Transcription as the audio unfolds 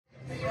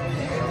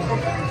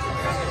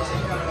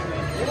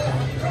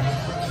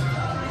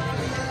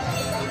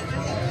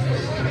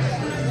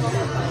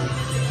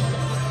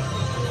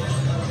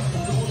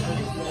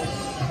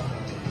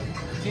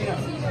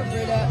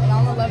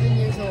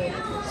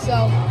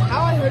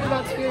heard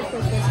about Spirit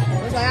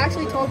Christmas was I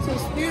actually talked to a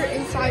Spirit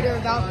insider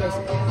about this.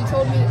 He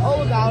told me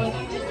all about it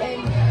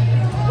and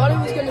what it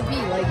was going to be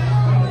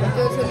like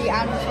there was going to be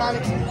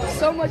animatronics,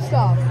 so much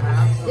stuff.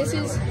 This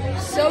is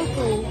so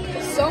cool.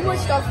 So much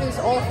stuff is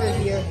offered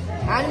here.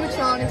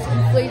 Animatronics,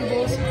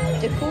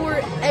 inflatables,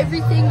 decor,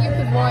 everything you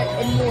could want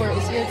and more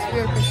is here at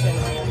Spirit Christmas.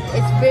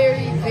 It's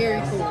very,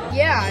 very cool.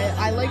 Yeah,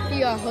 I like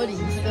the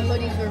hoodies. The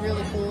hoodies were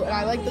really cool. And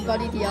I like the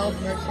Buddy the Elf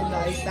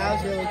merchandise. That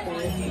was really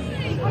cool.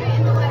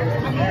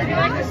 You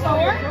like the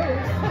store?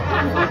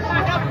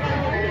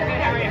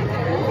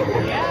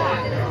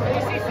 Yeah. Did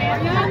you see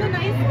Santa? Yeah, the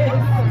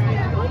nice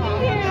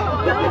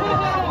Thank you.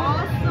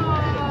 Awesome.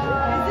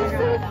 Is this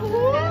so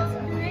cool?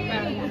 That's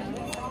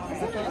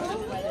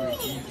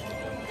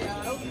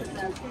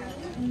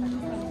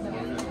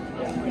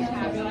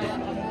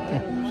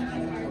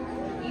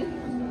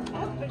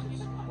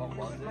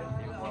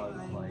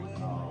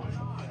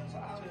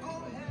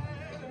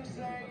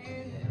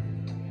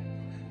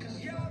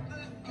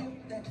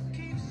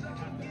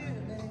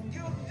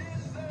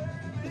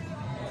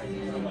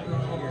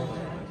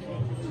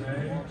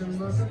Take a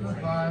look at the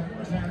 5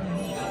 and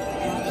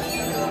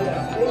 10.